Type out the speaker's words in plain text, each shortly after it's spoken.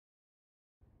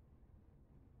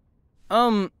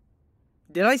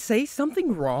Did I say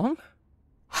something wrong?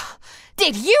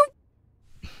 Did you?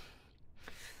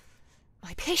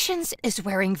 My patience is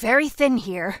wearing very thin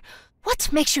here.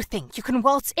 What makes you think you can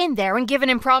waltz in there and give an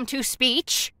impromptu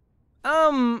speech?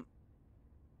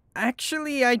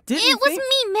 Actually, I didn't It was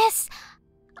me, miss!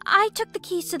 I took the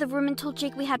keys to the room and told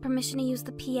Jake we had permission to use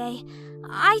the PA.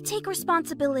 I take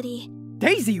responsibility.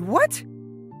 Daisy, what?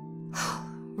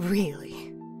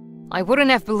 Really? I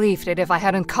wouldn't have believed it if I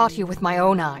hadn't caught you with my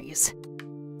own eyes.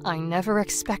 I never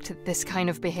expected this kind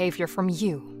of behavior from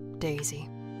you, Daisy.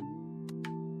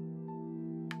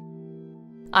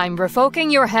 I'm revoking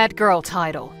your head girl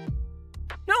title.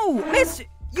 No, miss,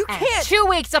 you And can't! 2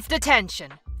 weeks of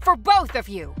detention for both of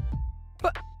you.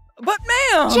 But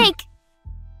ma'am! Jake!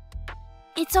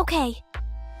 It's okay.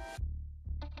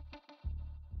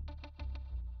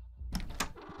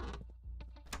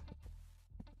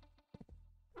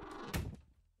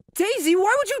 Daisy,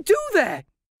 why would you do that?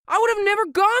 I would have never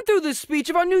gone through this speech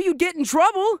if I knew you'd get in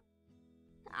trouble.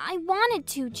 I wanted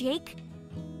to, Jake.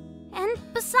 And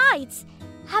besides,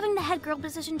 having the head girl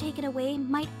position taken away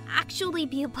might actually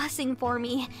be a blessing for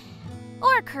me.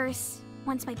 Or a curse,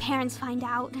 once my parents find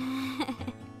out.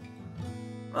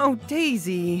 Oh,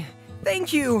 Daisy,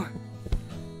 thank you.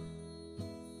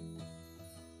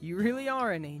 You really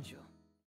are an angel.